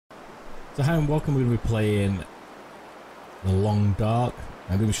So hi and welcome, we're going to be playing The Long Dark.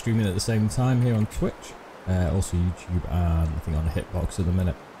 I'm going to be streaming at the same time here on Twitch, also YouTube, and I think on a Hitbox at the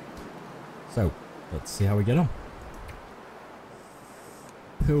minute. So, let's see how we get on.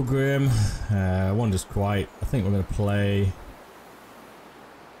 Pilgrim, Wonders Quite. I think we're going to play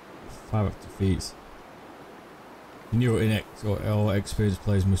 5 up defeats. New or experienced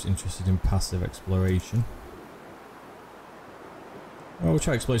players most interested in passive exploration. Well, we'll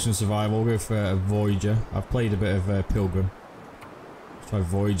try Exploration Survival. We'll go for a Voyager. I've played a bit of Pilgrim. Let's try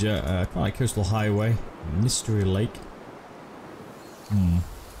Voyager. Kind of like Coastal Highway. Mystery Lake.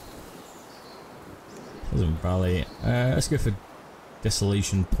 Pleasant Valley. Let's go for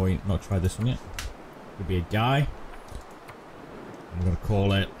Desolation Point. Not tried this one yet. Could be a guy. I'm going to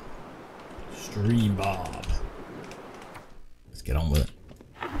call it Beardedbob. Let's get on with it.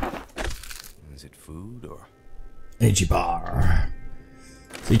 Is it food or energy bar?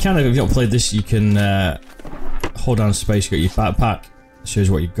 So you kind of, if you haven't played this, you can hold down space. You got your backpack. It shows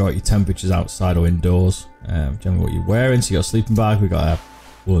you what you've got, your temperatures outside or indoors. Generally what you're wearing. So you got a sleeping bag. We got a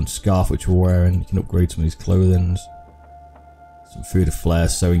woolen scarf which we're wearing. You can upgrade some of these clothing. Some food, a flare,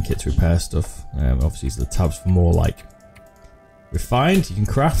 sewing kit to repair stuff. Obviously these are the tabs for more like refined. You can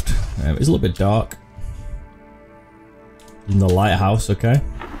craft. It's a little bit dark. In the lighthouse, okay.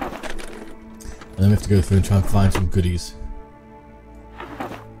 And then we have to go through and try and find some goodies.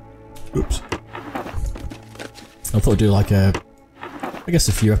 Oops. I thought I'd do like I guess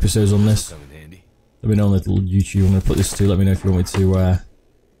a few episodes on this. Let me know on the little YouTube. I'm going to put this to. Let me know if you want me to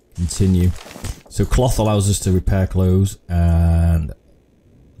continue. So cloth allows us to repair clothes, and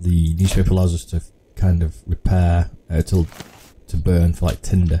the newspaper allows us to kind of repair to burn for like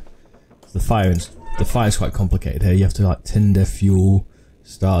tinder. So the fire is quite complicated here. You have to like tinder, fuel,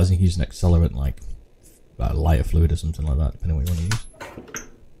 stars, and you can use an accelerant like lighter fluid or something like that, depending on what you want to use.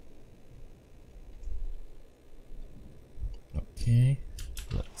 Okay,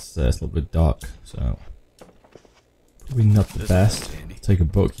 it's a little bit dark, so probably not the best. Take a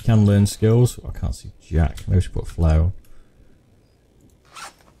book. You can learn skills. I can't see jack. Maybe we should put a flare on.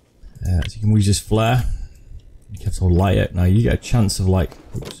 So you can use this flare. You have to light it. Now you get a chance of like,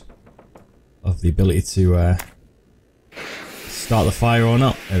 of the ability to start the fire or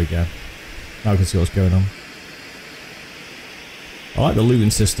not. There we go. Now we can see what's going on. I like the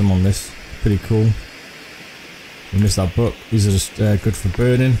looting system on this. Pretty cool. We missed that book. These are just good for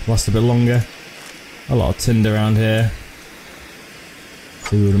burning. Last a bit longer. A lot of tinder around here.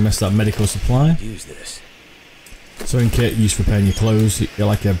 So we would have missed that medical supply. Use this. Sewing kit used for repairing your clothes. You get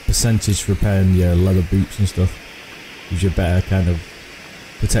like a percentage for repairing your leather boots and stuff. Gives you a better kind of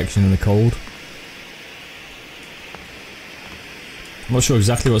protection in the cold. I'm not sure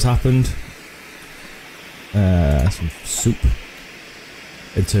exactly what's happened. Some soup.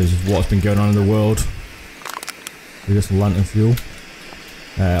 In terms of what's been going on in the world. We got some lantern fuel.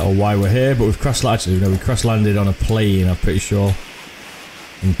 Or why we're here, but we've crash actually no, we crash landed on a plane, I'm pretty sure.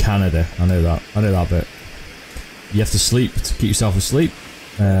 In Canada. I know that bit. You have to sleep to keep yourself asleep.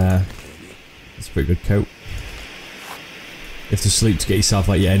 It's a pretty good coat. You have to sleep to get yourself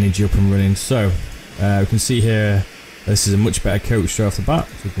like your energy up and running. So we can see here this is a much better coat straight off the bat,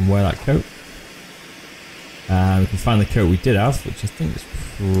 so we can wear that coat. And we can find the coat we did have, which I think is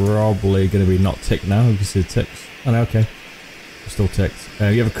probably going to be not ticked now. You can see the ticks. Oh no, okay. It's still ticked.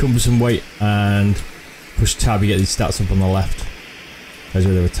 You have a cumbersome weight and push tab, you get these stats up on the left. Tells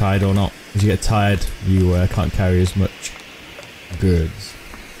you whether they're tired or not. As you get tired, you can't carry as much goods.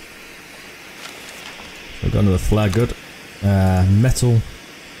 So we've got another flare good. Metal.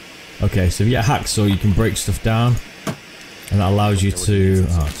 Okay, so if you get a hacksaw, you can break stuff down. And that allows you to...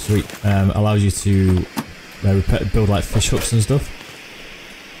 Oh, sweet. Allows you to build like fish hooks and stuff.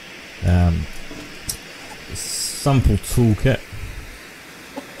 Sample toolkit.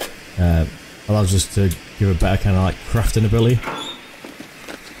 Allows us to give a better kind of like crafting ability.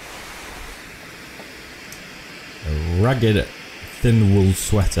 A ragged thin wool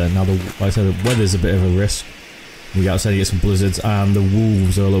sweater. Now like I said, the weather's a bit of a risk. You get outside, you get some blizzards, and the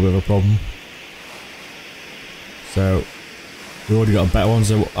wolves are a little bit of a problem. So we've already got a better one.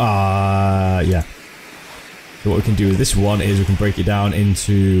 So yeah. So what we can do with this one is we can break it down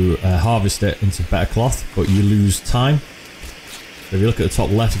into harvest it into better cloth, but you lose time. So if you look at the top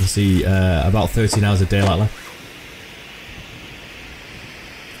left, you can see about 13 hours of daylight left.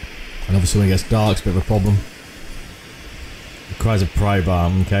 And obviously when it gets dark, it's a bit of a problem. Requires a pry bar,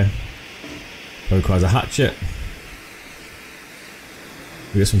 okay. It requires a hatchet.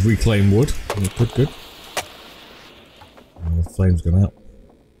 We get some reclaimed wood. Good. And the flame's gone out.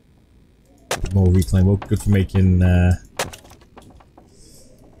 More reclaimed wood. Good for making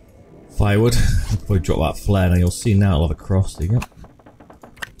firewood. I'll probably drop that flare now. You'll see now I'll have a cross. There you go.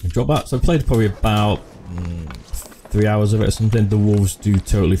 I'll drop that. So I played probably about 3 hours of it or something. The wolves do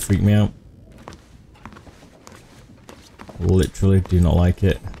totally freak me out. Literally do not like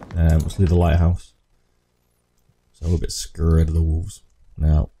it. Let's leave the lighthouse. So I'm a bit scared of the wolves.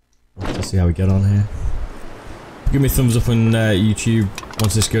 Now, let's see how we get on here. Give me a thumbs up on YouTube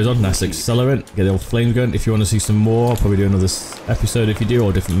once this goes on. Nice accelerant. Get the old flames going. If you want to see some more, I'll probably do another episode if you do,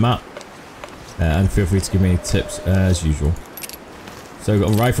 or a different map. And feel free to give me any tips as usual. So we've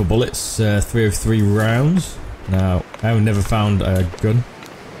got rifle bullets, 303 rounds. Now, I have never found a gun.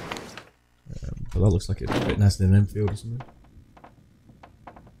 But that looks like it's a bit nicer than an Enfield or something.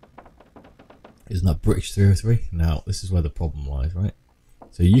 Isn't that British 303? Now, this is where the problem lies, right?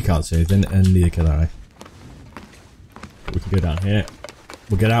 So you can't see anything, and neither can I. We can go down here.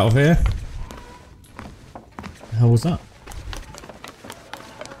 We'll get out of here. The hell was that?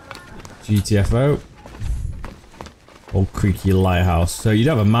 GTFO. Old creaky lighthouse. So you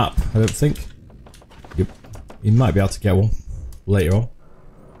don't have a map, I don't think. You might be able to get one later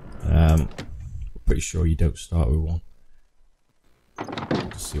on. Pretty sure you don't start with one.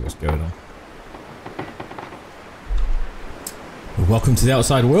 Just see what's going on. Well, welcome to the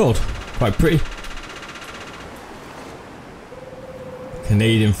outside world. Quite pretty.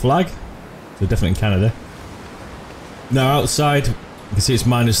 Canadian flag. So definitely in Canada. Now outside, you can see it's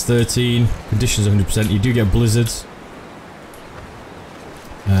minus 13. Conditions 100%. You do get blizzards.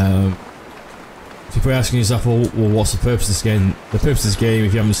 So if you're asking yourself, well, what's the purpose of this game? The purpose of this game,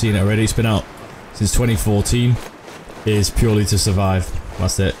 if you haven't seen it already, it's been out since 2014, is purely to survive.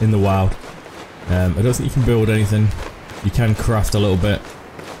 That's it, in the wild. I don't think you can build anything. You can craft a little bit.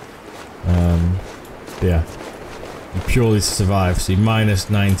 Yeah. Purely to survive. See, minus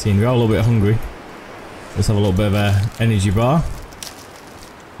 19. We are a little bit hungry. Let's have a little bit of an energy bar.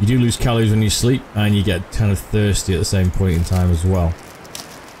 You do lose calories when you sleep, and you get kind of thirsty at the same point in time as well.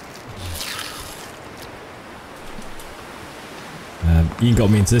 Ian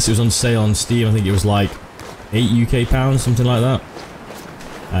got me into this. It was on sale on Steam. I think it was like £8 UK, something like that.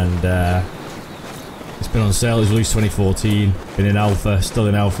 And it's been on sale. It was released 2014. Been in alpha. Still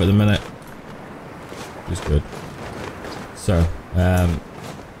in alpha at the minute. Which is good. So, I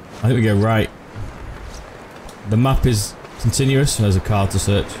think we go right. The map is continuous. There's a card to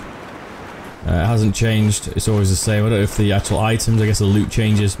search. It hasn't changed. It's always the same. I don't know if the actual items, I guess the loot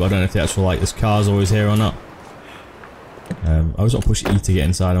changes, but I don't know if the actual, like, this car's always here or not. I always want to push E to get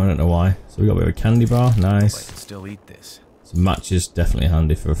inside. I don't know why. So we got a bit of a candy bar. Nice. I can still eat this. Some matches, definitely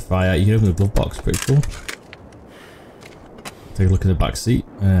handy for a fire. You can open the glove box. Pretty cool. Take a look at the back seat.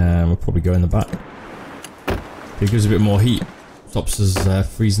 We'll probably go in the back. It gives a bit more heat. Stops us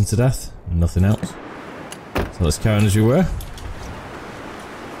freezing to death. Nothing else. So let's carry on as we were.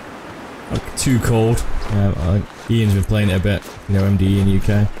 Not too cold. I think Ian's been playing it a bit. You know, MDE in the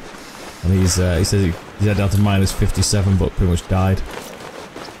UK. And he says he's had down to minus 57, but pretty much died.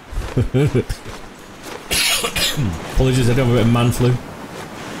 Apologies, I do have a bit of man flu.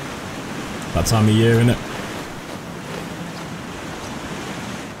 That time of year, innit?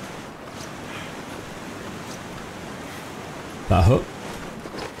 That hut.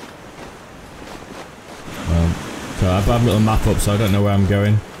 So I've got a little map up, so I don't know where I'm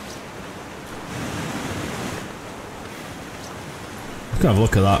going. Let's go have a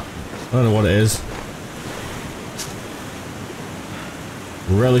look at that. I don't know what it is.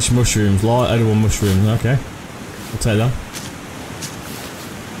 Relish mushrooms, large edible mushrooms. Okay, I'll take that. I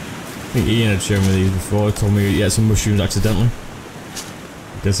think Ian had shown me these before. He told me he had some mushrooms accidentally.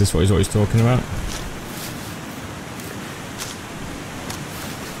 I guess this is what he's always talking about.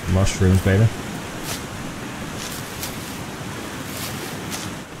 Mushrooms, baby.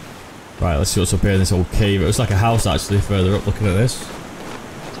 Right, let's see what's up here in this old cave. It looks like a house actually further up looking at this.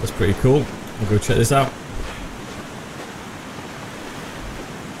 That's pretty cool. We'll go check this out.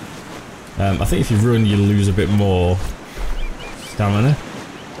 I think if you run, you lose a bit more stamina.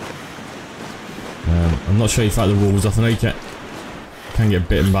 I'm not sure you fight the wolves off. I know you can get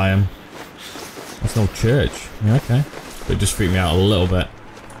bitten by them. That's an old church. Yeah, okay. But it just freaked me out a little bit.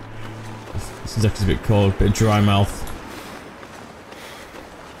 This is actually a bit cold, a bit dry mouth.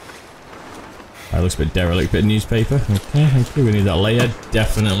 That looks a bit derelict, bit of newspaper. Okay, thank you. We need that layer,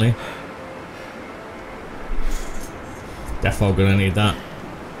 definitely. Defo gonna need that.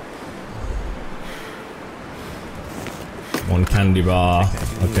 One candy bar.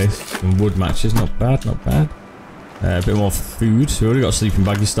 Okay, some wood matches, not bad, not bad. A bit more food. So we already got a sleeping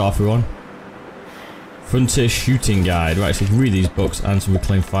bag to start with on. Frontier shooting guide. Right, so you can read these books and some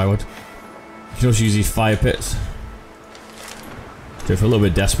reclaimed firewood. You can also use these fire pits. So if we're a little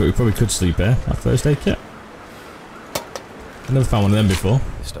bit desperate, we probably could sleep here. That first aid kit. I've never found one of them before.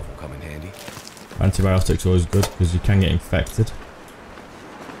 This stuff will come in handy. Antibiotics are always good because you can get infected.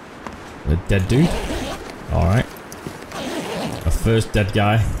 A dead dude. Alright. Our first dead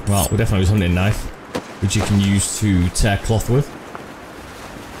guy. Well, we definitely use a hunting knife, which you can use to tear cloth with.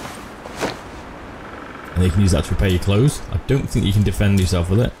 And you can use that to repair your clothes. I don't think you can defend yourself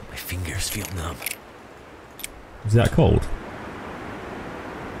with it. My fingers feel numb. Is that cold?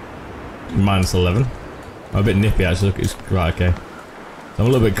 -11. I'm a bit nippy actually. Look, it's right. Okay. So I'm a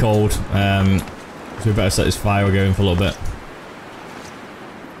little bit cold. So we better set this fire going for a little bit.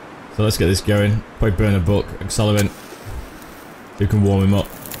 So let's get this going. Probably burn a book, accelerant. You can warm him up.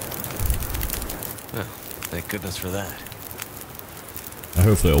 Well, thank goodness for that.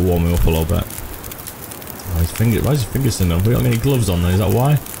 Hopefully it'll warm him up a little bit. Oh, why is his fingers so numb? We don't got any gloves on there, is that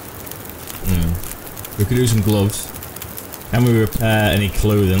why? We could do some gloves. Can we repair any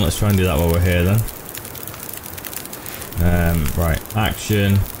clothing? Let's try and do that while we're here then. Right,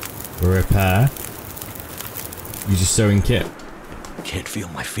 action, repair. Use your sewing kit. Can't feel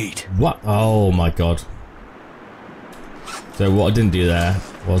my feet. What? Oh my god. So what I didn't do there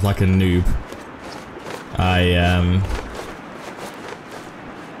was, like a noob,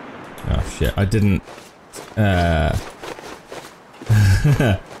 oh shit, I didn't I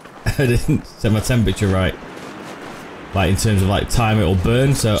didn't set my temperature right. Like in terms of like time it'll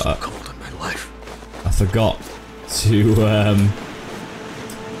burn, so Cold in my life. I forgot to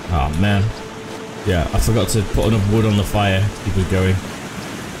oh man. Yeah, I forgot to put enough wood on the fire to keep it going.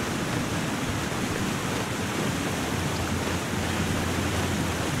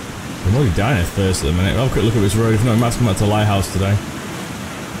 I'm already dying at first at the minute. I'll have a quick look at this road. If not, I might come back to the lighthouse today.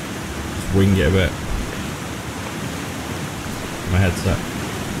 Just wing it a bit. My headset.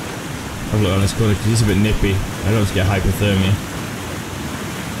 Have a look on this corner because it's a bit nippy. I don't want to get hypothermia.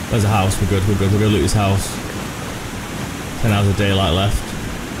 There's a house. We're good. We're good. We're going to loot this house. 10 hours of daylight left.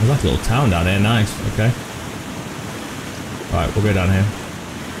 There's like a little town down here. Nice. Okay. Right, we'll go down here.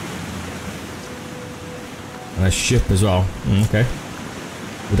 And a ship as well. Okay.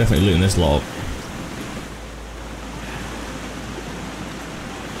 We're definitely looting this lot up.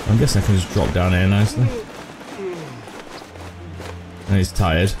 I'm guessing I can just drop down here nicely. And he's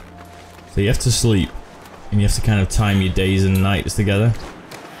tired. So you have to sleep. And you have to kind of time your days and nights together.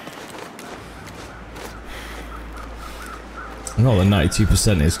 I know the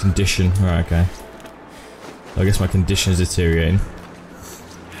 92% is condition. Right, okay. So I guess my condition is deteriorating.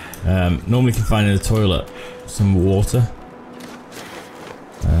 Normally you can find in the toilet some water.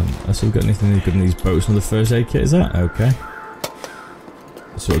 So we've got anything good in these boats on the first aid kit, is that? Okay.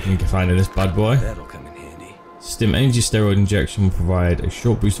 So what can you find in this bad boy? That'll come in handy. Stim energy steroid injection will provide a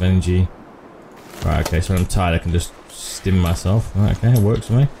short boost of energy. Right, okay, so when I'm tired I can just stim myself. Right, okay, it works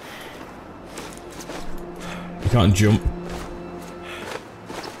for me. You can't jump.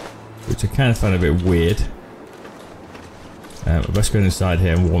 Which I kind of find a bit weird. But best going inside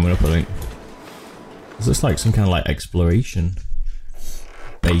here and warming up, I think. This looks like some kind of like exploration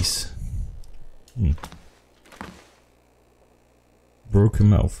base. Broken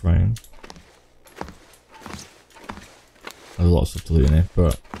metal frame. There's a lot of stuff to loot in here,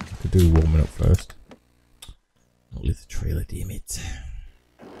 but I could do warming up first. Not leave the trailer, damn it.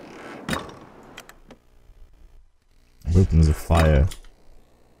 I'm hoping there's a fire.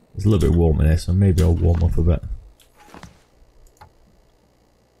 It's a little bit warm in here, so maybe I'll warm up a bit.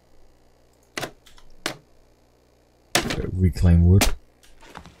 Reclaim wood.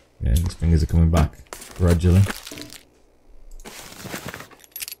 Yeah, these fingers are coming back gradually.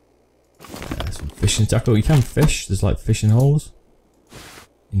 Some fishing tackle. You can fish. There's like fishing holes.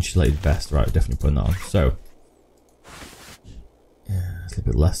 Insulated vest. Right, definitely putting that on. So, yeah, it's a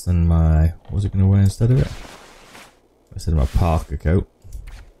little bit less than my. What was it going to wear instead of it? Instead of my parka coat.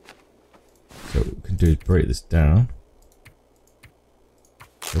 So what we can do is break this down.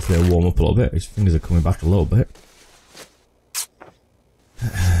 Hopefully it'll warm up a little bit. His fingers are coming back a little bit.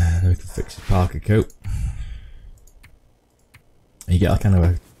 Then we can fix his parka coat. And you get like kind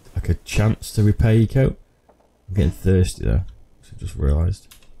of a chance to repair your coat. I'm getting thirsty though, which I just realised.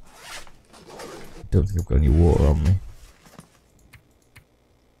 I don't think I've got any water on me.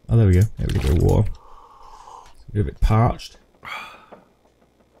 Oh, there we go. There we go, water. It's a bit parched.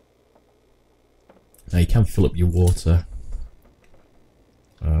 Now you can fill up your water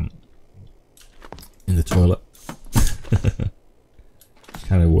in the toilet.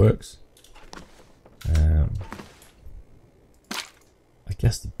 Kind of works. I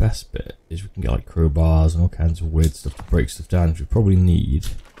guess the best bit is we can get like crowbars and all kinds of weird stuff to break stuff down, which we probably need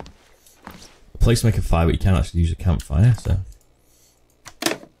a place to make a fire, but you can actually use a campfire, so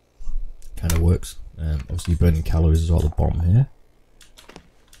kind of works. Obviously, you're burning calories as well at the bottom here.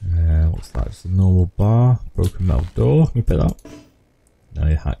 What's that? It's a normal bar. Broken metal door. Can we pick that up? No,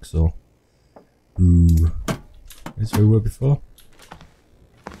 your hacksaw. Ooh. Is there a word before?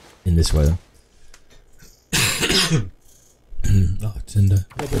 In this way then. Oh, tinder.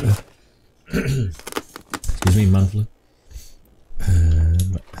 Excuse me, man flu.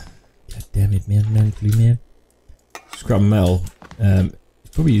 God damn it, man flu, man. Scrap metal.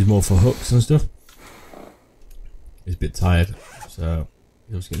 It's probably used more for hooks and stuff. He's a bit tired, so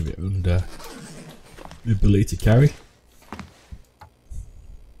he's also going to be under the ability to carry.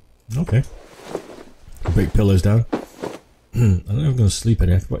 Okay. Break pillows down. I don't know if I'm going to sleep in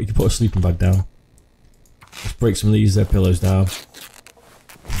here, but you can put a sleeping bag down. Let's break some of these pillows down.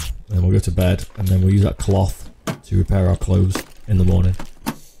 And then we'll go to bed, and then we'll use that cloth to repair our clothes in the morning.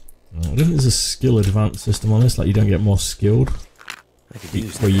 I don't think there's a skill advanced system on this, like you don't get more skilled.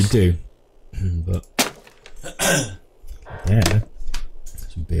 Well, you do. But yeah,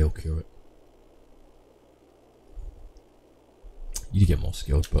 some beer will cure it. You get more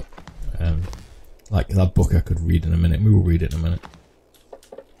skilled, but like that book I could read in a minute. We will read it in a minute.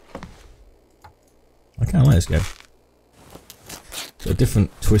 I kind of like this game. It's got a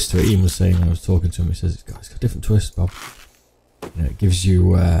different twist to it. Ian was saying when I was talking to him, he says it's got a different twist, Bob. You know, it gives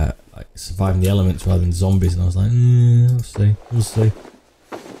you like surviving the elements rather than zombies, and I was like, we'll see.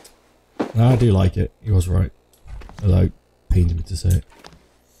 No, I do like it. He was right. Although it pained me to say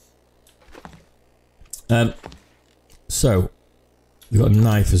it. So we've got a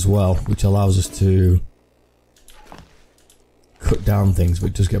knife as well, which allows us to cut down things, but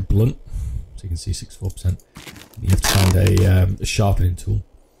it does get blunt. So you can see 64%. You have to find a sharpening tool.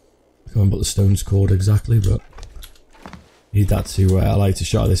 I can't remember what the stone's called exactly, but you need that to allow you to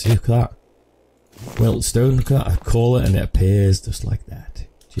sharpen this. Look at that. Well, stone, look at that. I call it and it appears just like that.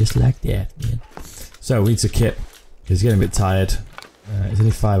 Just like that, man. So we need to kip. He's getting a bit tired. It's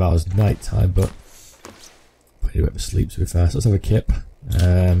only 5 hours night time, but probably a bit of a sleep to be fair. So let's have a kip.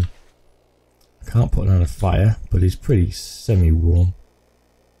 I can't put it on a fire, but he's pretty semi-warm.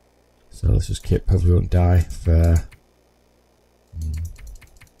 So let's just kip. Hopefully we won't die for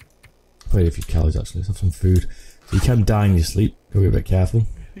probably a few calories actually. Let's have some food. So you can die in your sleep. Gotta be a bit careful.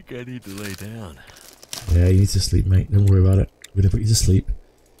 I think I need to lay down. Yeah, you need to sleep, mate. Don't worry about it. We're gonna put you to sleep.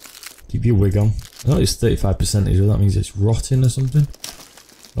 Keep your wig on. I know it's 35%, so that means it's rotting or something.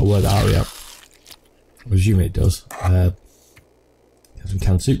 Not worked that out yet. I assume it does. Have some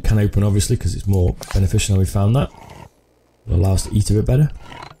canned soup. Can open obviously because it's more beneficial. We found that. It'll allow us to eat a bit better.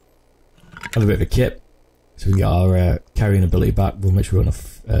 Have a bit of a kip so we can get our carrying ability back. We'll make sure we've got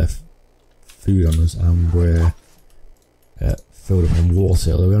enough food on us and we're filled up on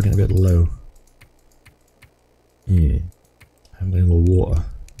water, although we are getting a bit low. Yeah, I haven't got any more water.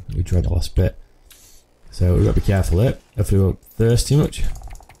 We tried the last bit, so we've got to be careful there. Hopefully we won't thirst too much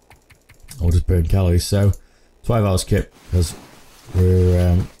or just burn calories. So 12 hours kip because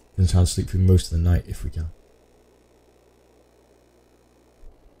we're going to try and sleep through most of the night if we can.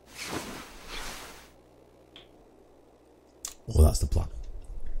 Well, that's the plan.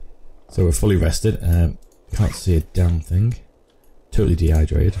 So we're fully rested. Can't see a damn thing. Totally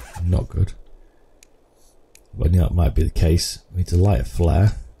dehydrated. Not good. But I knew that might be the case. We need to light a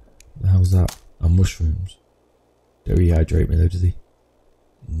flare. What the hell's that? Oh, mushrooms. Don't rehydrate me though, do they?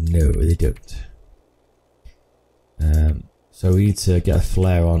 No, they don't. So we need to get a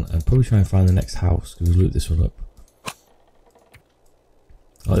flare on and probably try and find the next house because we'll loot this one up.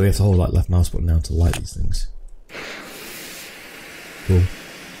 Oh, we have to hold like left mouse button down to light these things. Cool.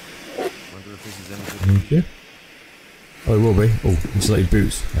 Wonder if this is any good. Thank you. Oh, it will be. Oh, insulated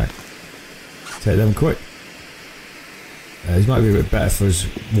boots. Right. Take them quick. These might be a bit better for us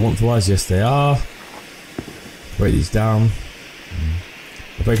warmth-wise. Yes, they are. Break these down.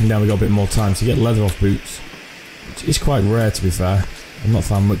 By breaking down, we got a bit more time to get leather off boots, which is quite rare, to be fair. I've not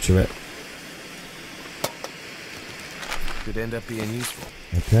found much of it. Could end up being useful.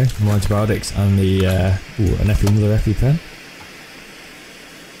 Okay, more antibiotics and the another EpiPen.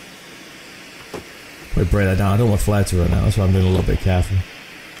 Probably break that down. I don't want flare to run out. That's why I'm being a little bit careful.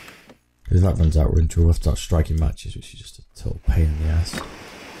 Because if that runs out, we're in trouble. We'll have to start striking matches, which is just a total pain in the ass.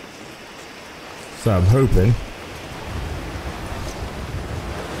 So I'm hoping.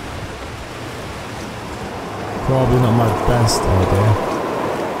 Probably not my best idea.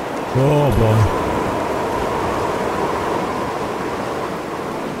 Oh boy.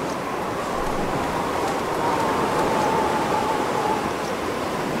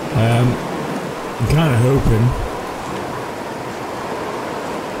 I'm kind of hoping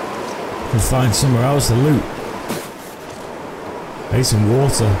I can find somewhere else to loot. I need some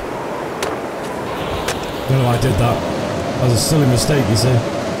water. Don't know why I did that. That was a silly mistake, you see.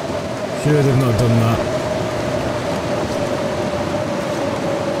 Should have not done that.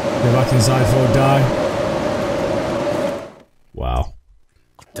 Go back inside before I die. Wow.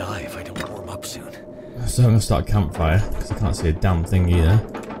 I'll die if I don't warm up soon. So I'm gonna start a campfire, because I can't see a damn thing either.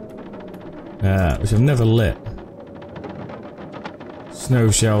 Which I've never lit. Snow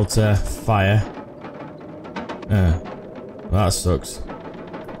shelter, fire. Well, that sucks.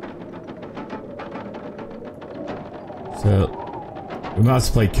 So, we might have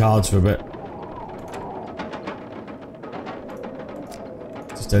to play cards for a bit.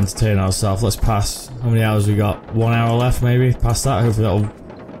 Just entertain ourselves. Let's pass. How many hours we got? 1 hour left, maybe? Past that, hopefully that'll...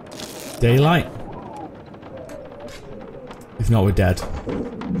 daylight? If not, we're dead.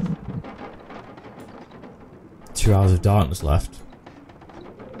 2 hours of darkness left.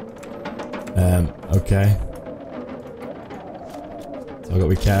 Okay. So I've got to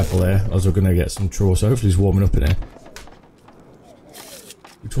be careful here, or else we're going to get some trouble. So hopefully he's warming up in here.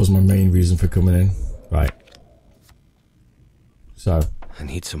 Which was my main reason for coming in. Right. So. I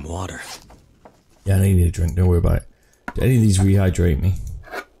need some water. Yeah, I need a drink, don't worry about it. Do any of these rehydrate me?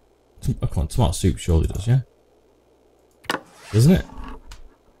 Oh, come on, tomato soup surely does, yeah? Doesn't it?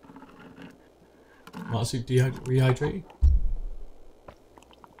 Tomato soup rehydrate you?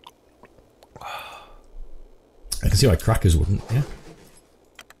 I can see why crackers wouldn't, yeah?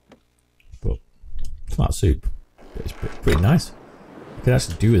 But, tomato soup, it's pretty nice. I could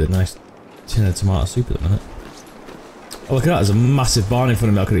actually do with a nice tin of tomato soup at the minute. Oh, look at that, there's a massive barn in front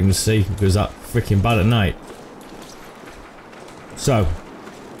of me I couldn't even see because it was that freaking bad at night. So,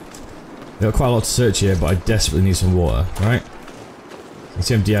 we've got quite a lot to search here, but I desperately need some water, right? You can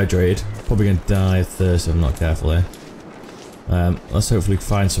see I'm dehydrated. Probably going to die of thirst if I'm not careful here. Let's hopefully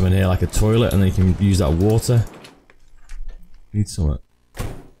find something here, like a toilet, and then you can use that water. Need something.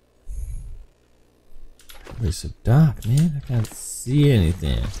 It's so dark, man. I can't see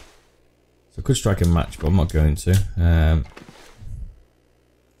anything. So I could strike a match, but I'm not going to.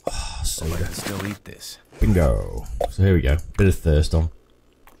 So I can still eat this. Bingo. So here we go. Bit of thirst on.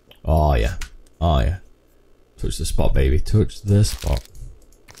 Oh yeah. Oh yeah. Touch the spot, baby. Touch the spot.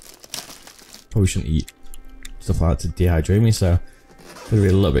 Probably shouldn't eat stuff like that to dehydrate me, so gotta be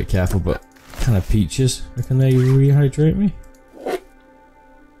a little bit careful. But kind of peaches. Reckon they rehydrate me?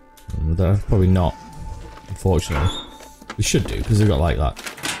 Probably not. Unfortunately, we should do because they've got like that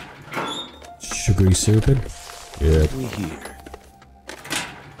sugary syrup in. Yeah. I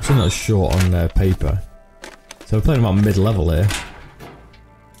think that's short on paper. So we're playing about mid-level here.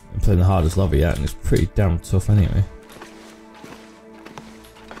 I'm playing the hardest level yet, and it's pretty damn tough anyway.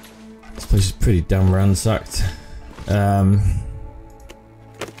 This place is pretty damn ransacked.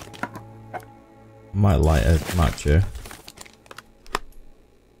 Might light a match here.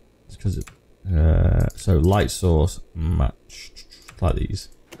 It's because it. So light source match like these.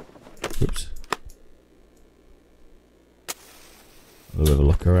 Oops. A little bit of a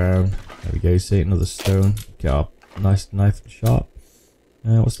look around. There we go. See another stone. Get our nice knife and sharp.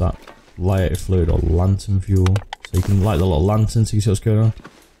 What's that? Lighted fluid or lantern fuel. So you can light the little lantern so you see what's going on.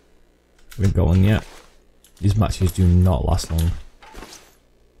 We haven't got one yet. These matches do not last long.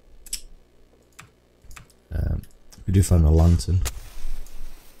 We do find a lantern.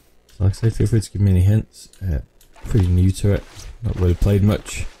 So like I say, feel free to give me any hints. Pretty new to it. Not really played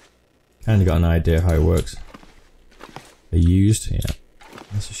much. Kinda got an idea how it works. They're used, yeah.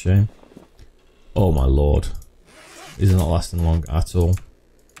 That's a shame. Oh my lord. These are not lasting long at all.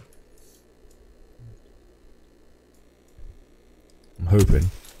 I'm hoping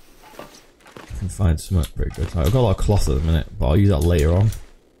I can find something pretty good. I've got a lot of cloth at the minute, but I'll use that later on.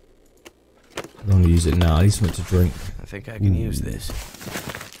 I don't want to use it now. I need something to drink. I think I can use this.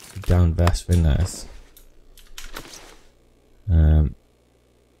 Down vest, very nice.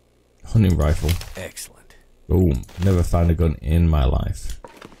 Hunting rifle. Excellent. Boom. Never found a gun in my life.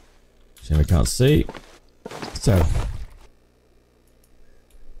 Shame I can't see. So.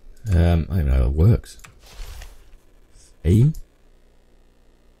 I don't even know how it works. Aim?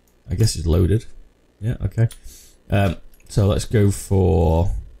 I guess it's loaded. Yeah, okay. So let's go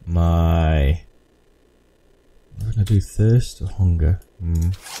for my... What am I going to do? Thirst or hunger?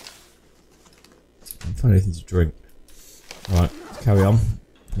 I'm finding anything to drink. Right, let's carry on.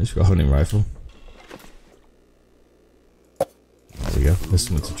 At least we've got a hunting rifle. There we go. There's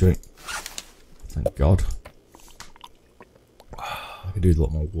something to drink. Thank God. I could do with a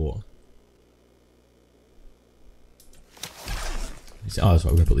lot more water. Oh, that's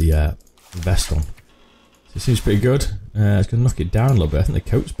right, we're going to put the vest on. So it seems pretty good. It's going to knock it down a little bit. I think the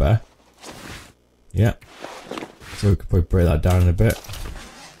coat's bare. Yeah. So we could probably break that down in a bit.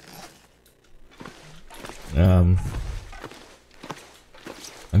 I'm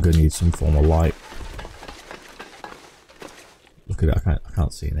gonna need some form of light. Look at it, I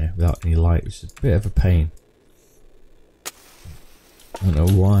can't see in here without any light, which is a bit of a pain. I don't know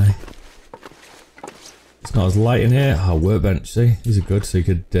why. It's not as light in here. Oh, workbench, see? These are good, so you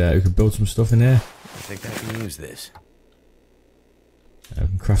could build some stuff in here. I think I can use this. I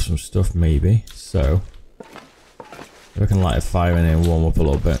can craft some stuff, maybe. So, I can light a fire in here and warm up a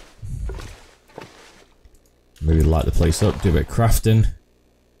little bit. Maybe light the place up, do a bit of crafting.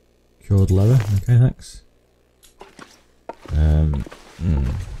 Cured leather, okay, thanks. I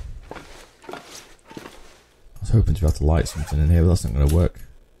was hoping to be able to light something in here, but that's not going to work.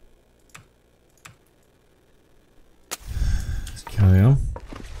 Let's carry on.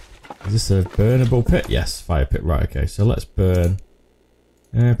 Is this a burnable pit? Yes, fire pit, right, okay. So let's burn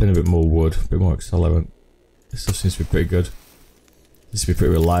a bit more wood, a bit more accelerant. This stuff seems to be pretty good. This will be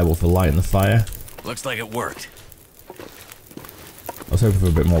pretty reliable for lighting the fire. Looks like it worked. I was hoping for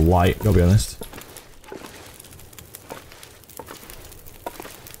a bit more light, gotta be honest.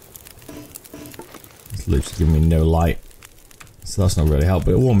 It's literally giving me no light. So that's not really help,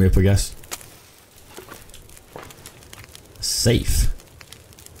 but it'll warm me up, I guess. A safe.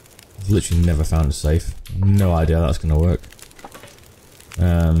 I've literally never found a safe. No idea how that's gonna work.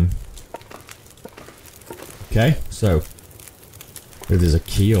 Okay, so maybe there's a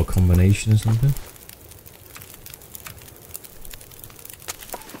key or combination or something.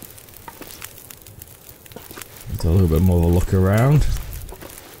 Let's have a little bit more of a look around.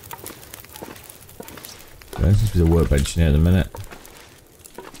 There seems to be a workbench in here at the minute.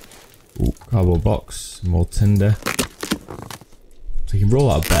 Ooh, cardboard box, more tinder. So you can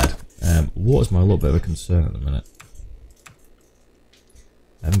roll out of bed. Water's my little bit of a concern at the minute.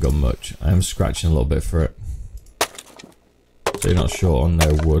 I haven't got much. I am scratching a little bit for it. So you're not short on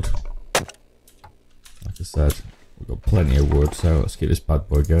no wood. Like I said, we've got plenty of wood, so let's keep this bad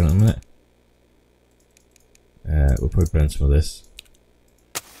boy going in a minute. We'll probably burn some of this.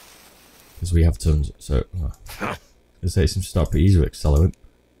 Because we have tons, so... let's say some start pretty easy with accelerant.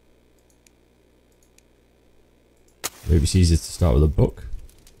 Maybe it's easier to start with a book.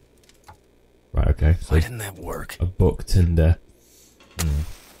 Right, okay. So why didn't that work? A book, tinder.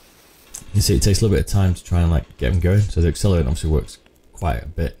 You see, it takes a little bit of time to try and like get them going. So the accelerant obviously works quite a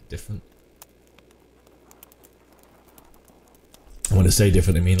bit different. And when I say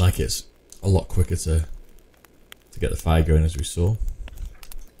different, I mean like it's a lot quicker to get the fire going, as we saw.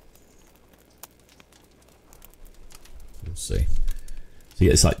 We'll see. So you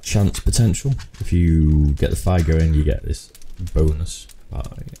get this like chance potential. If you get the fire going, you get this bonus. But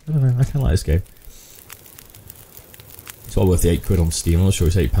I don't know, I kinda like this game. It's well worth the £8 on Steam. I'm not sure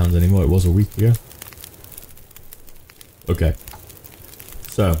it's £8 anymore, it was a week ago. Okay.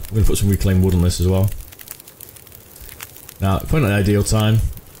 So, I'm going to put some reclaimed wood on this as well. Now, probably not the ideal time.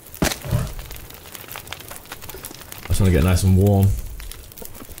 I just want to get nice and warm.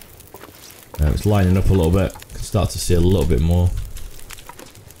 It's lining up a little bit. Can start to see a little bit more.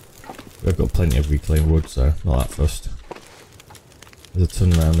 We've got plenty of reclaimed wood, so not that fussed. There's a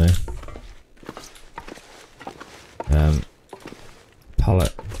ton around there.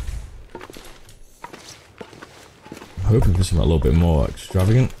 Pallet. I'm hoping for something a little bit more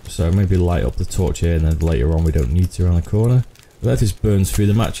extravagant, so maybe light up the torch here and then later on we don't need to around the corner. But if this burns through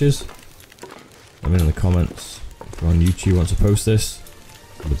the matches, let me know in the comments if you're on YouTube want to post this.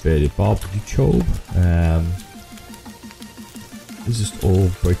 The Beardedbob YouTube. These are just all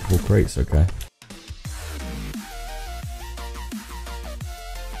breakable crates, okay.